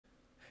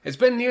It's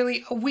been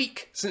nearly a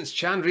week since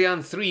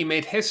Chandrayaan 3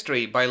 made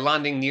history by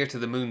landing near to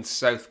the moon's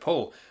south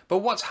pole, but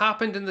what's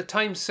happened in the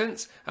time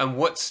since and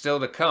what's still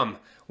to come?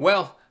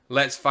 Well,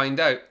 let's find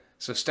out,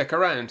 so stick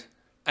around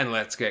and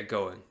let's get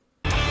going.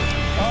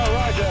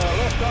 Alright,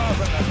 liftoff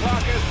and the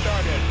clock has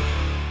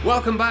started.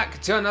 Welcome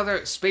back to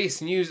another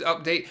space news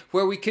update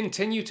where we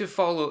continue to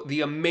follow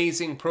the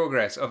amazing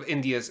progress of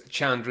India's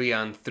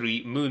Chandrayaan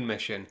 3 moon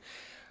mission.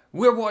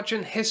 We're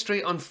watching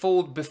history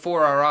unfold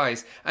before our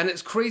eyes, and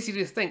it's crazy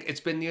to think it's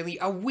been nearly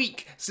a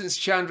week since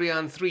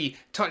Chandrayaan 3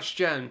 touched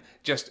down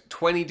just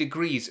 20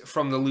 degrees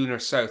from the lunar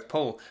south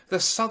pole, the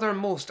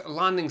southernmost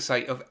landing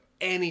site of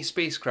any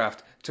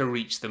spacecraft to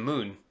reach the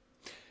moon.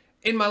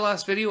 In my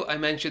last video, I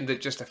mentioned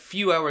that just a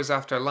few hours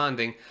after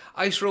landing,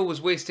 ISRO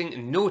was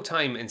wasting no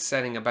time in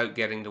setting about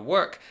getting to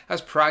work,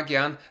 as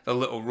Pragyan, the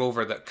little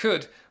rover that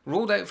could,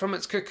 rolled out from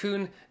its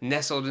cocoon,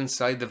 nestled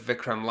inside the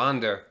Vikram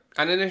lander.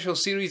 An initial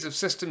series of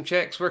system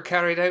checks were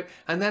carried out,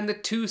 and then the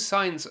two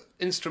science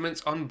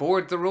instruments on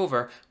board the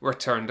rover were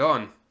turned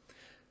on.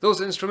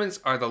 Those instruments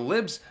are the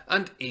LIBS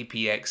and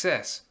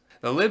APXS.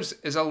 The LIBS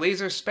is a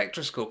laser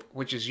spectroscope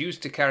which is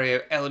used to carry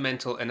out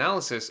elemental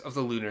analysis of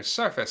the lunar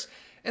surface,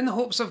 in the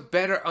hopes of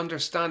better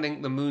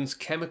understanding the moon's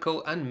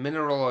chemical and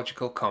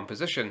mineralogical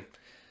composition.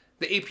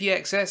 The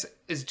APXS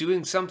is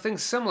doing something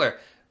similar,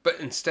 but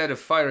instead of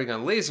firing a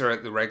laser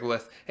at the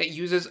regolith, it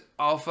uses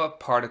alpha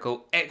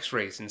particle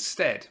X-rays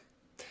instead.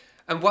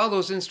 And while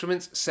those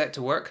instruments set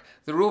to work,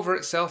 the rover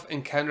itself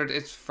encountered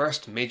its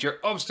first major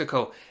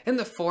obstacle in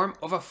the form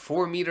of a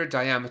 4-meter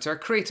diameter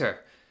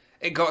crater.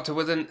 It got to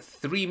within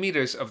 3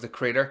 meters of the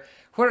crater,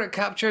 where it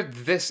captured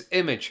this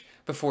image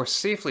before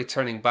safely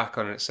turning back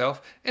on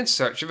itself in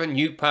search of a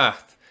new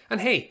path.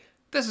 And hey,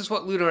 this is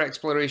what lunar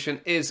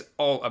exploration is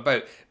all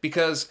about,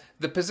 because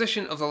the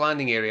position of the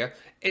landing area,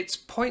 it's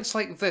points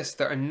like this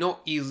that are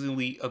not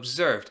easily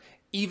observed,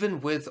 even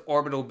with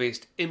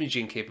orbital-based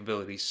imaging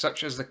capabilities,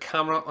 such as the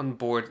camera on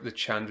board the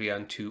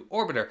Chandrayaan 2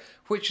 orbiter,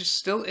 which is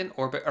still in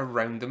orbit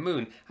around the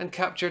moon and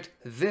captured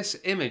this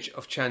image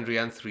of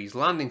Chandrayaan 3's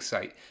landing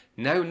site,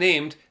 now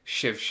named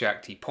Shiv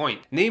Shakti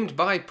Point. Named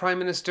by Prime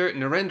Minister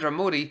Narendra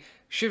Modi,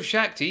 Shiv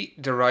Shakti,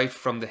 derived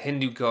from the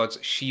Hindu gods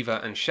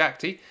Shiva and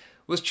Shakti,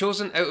 was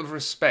chosen out of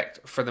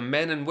respect for the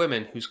men and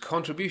women whose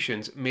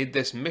contributions made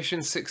this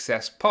mission's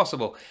success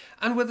possible,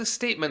 and with a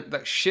statement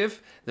that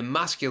Shiv, the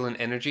masculine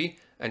energy,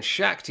 and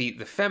Shakti,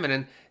 the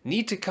feminine,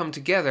 need to come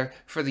together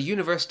for the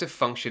universe to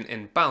function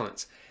in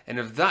balance. And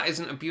if that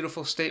isn't a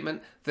beautiful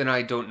statement, then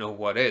I don't know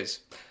what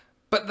is.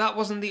 But that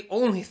wasn't the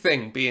only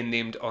thing being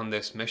named on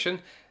this mission.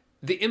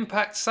 The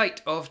impact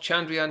site of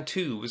Chandrayaan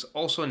 2 was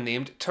also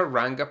named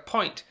Tiranga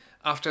Point,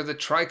 after the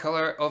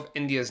tricolour of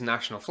India's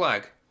national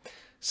flag.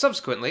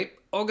 Subsequently,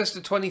 August the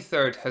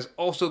 23rd has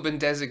also been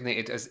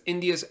designated as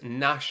India's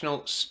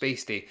National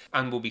Space Day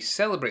and will be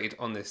celebrated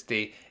on this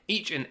day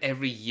each and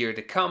every year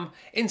to come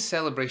in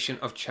celebration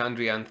of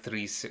Chandrayaan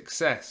 3's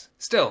success.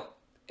 Still,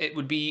 it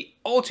would be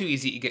all too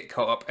easy to get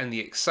caught up in the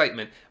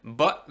excitement,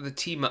 but the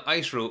team at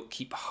ISRO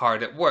keep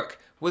hard at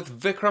work,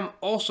 with Vikram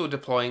also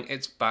deploying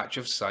its batch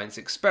of science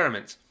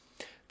experiments.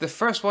 The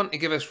first one to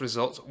give us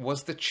results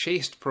was the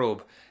Chandrayaan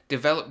Probe,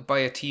 developed by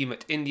a team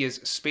at India's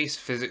Space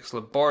Physics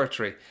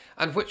Laboratory,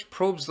 and which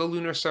probes the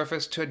lunar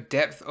surface to a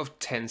depth of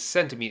 10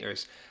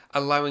 centimeters,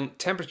 allowing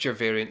temperature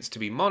variance to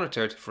be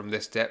monitored from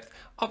this depth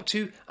up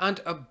to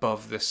and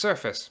above the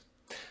surface.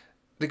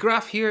 The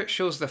graph here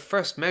shows the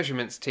first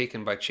measurements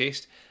taken by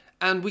Chandrayaan,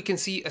 and we can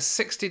see a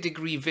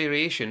 60-degree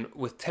variation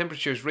with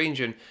temperatures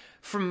ranging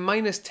from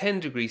 -10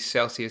 degrees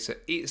Celsius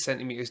at 8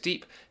 centimeters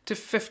deep to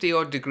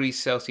 50-odd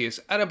degrees Celsius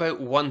at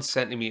about 1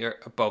 centimeter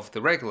above the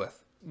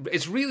regolith.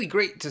 It's really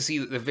great to see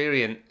that the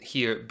variant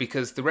here,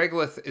 because the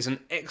regolith is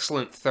an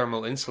excellent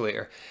thermal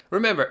insulator.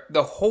 Remember,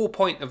 the whole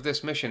point of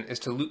this mission is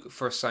to look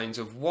for signs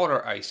of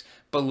water ice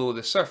below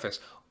the surface,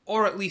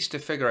 or at least to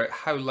figure out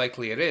how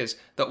likely it is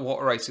that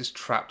water ice is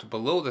trapped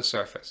below the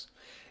surface.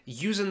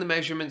 Using the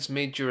measurements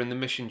made during the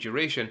mission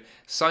duration,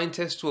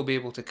 scientists will be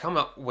able to come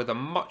up with a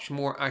much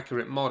more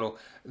accurate model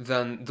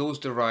than those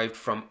derived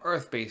from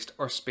Earth-based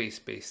or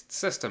space-based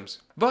systems.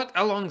 But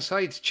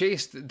alongside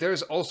Chandrayaan,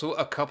 there's also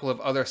a couple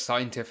of other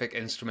scientific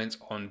instruments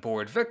on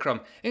board Vikram,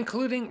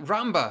 including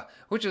RAMBA,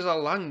 which is a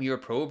Langmuir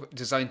probe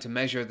designed to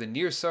measure the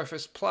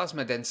near-surface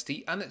plasma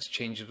density and its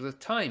changes with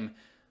time.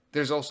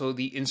 There's also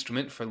the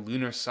Instrument for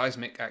Lunar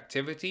Seismic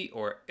Activity,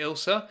 or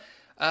ILSA.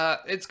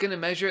 It's going to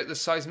measure the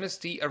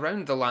seismicity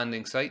around the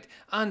landing site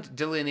and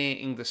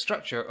delineating the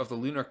structure of the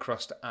lunar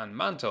crust and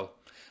mantle.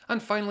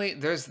 And finally,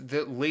 there's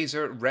the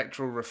Laser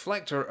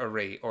Retroreflector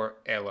Array, or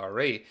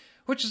LRA,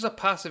 which is a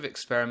passive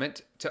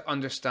experiment to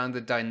understand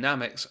the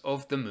dynamics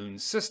of the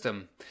moon's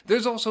system.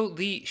 There's also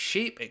the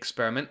SHAPE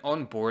experiment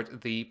on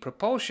board the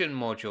propulsion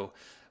module,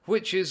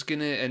 which is going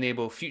to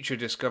enable future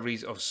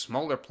discoveries of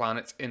smaller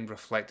planets in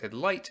reflected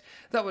light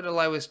that would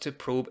allow us to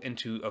probe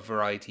into a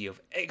variety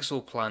of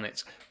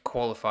exoplanets,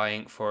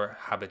 qualifying for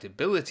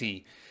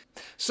habitability.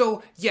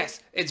 So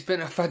yes, it's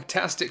been a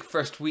fantastic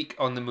first week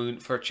on the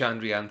moon for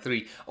Chandrayaan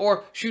 3,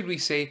 or should we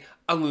say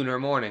a lunar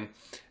morning.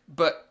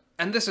 But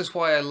And this is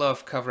why I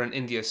love covering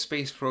India's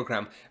space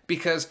program,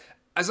 because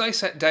as I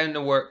sat down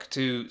to work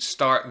to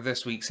start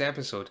this week's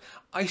episode,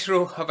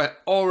 ISRO have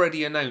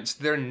already announced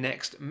their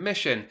next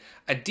mission,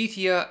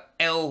 Aditya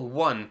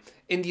L1,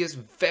 India's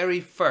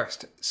very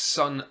first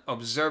sun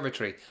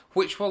observatory,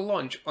 which will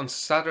launch on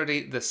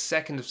Saturday the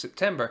 2nd of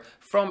September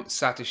from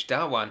Satish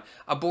Dhawan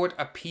aboard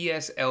a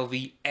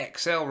PSLV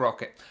XL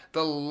rocket,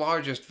 the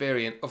largest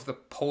variant of the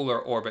Polar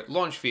Orbit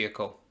launch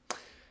vehicle.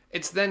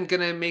 It's then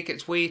going to make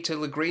its way to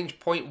Lagrange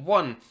Point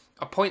 1,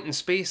 a point in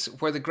space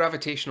where the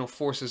gravitational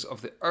forces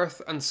of the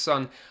Earth and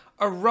Sun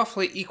are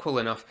roughly equal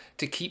enough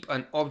to keep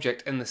an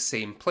object in the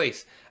same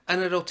place,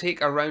 and it'll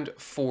take around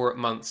 4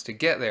 months to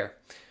get there.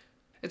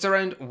 It's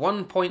around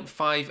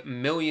 1.5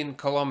 million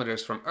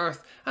kilometers from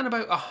Earth and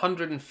about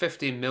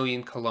 150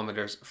 million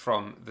kilometers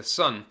from the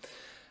Sun.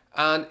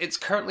 And it's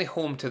currently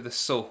home to the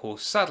SOHO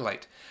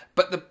satellite.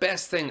 But the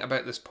best thing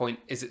about this point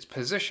is its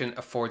position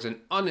affords an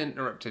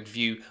uninterrupted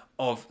view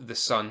of the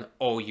Sun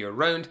all year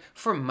round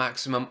for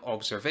maximum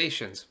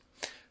observations.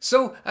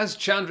 So, as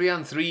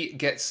Chandrayaan 3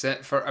 gets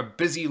set for a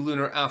busy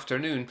lunar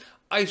afternoon,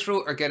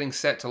 ISRO are getting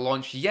set to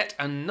launch yet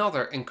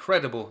another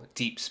incredible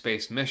deep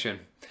space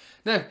mission.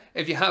 Now,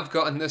 if you have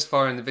gotten this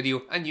far in the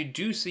video and you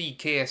do see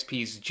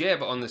KSP's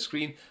Jeb on the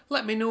screen,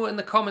 let me know in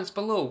the comments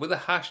below with the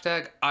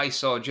hashtag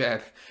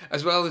 #ISawJeb,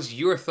 as well as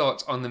your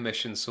thoughts on the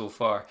mission so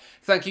far.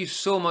 Thank you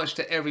so much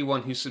to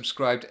everyone who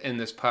subscribed in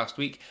this past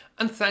week,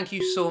 and thank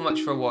you so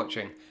much for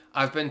watching.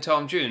 I've been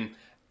Tom June,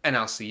 and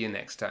I'll see you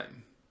next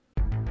time.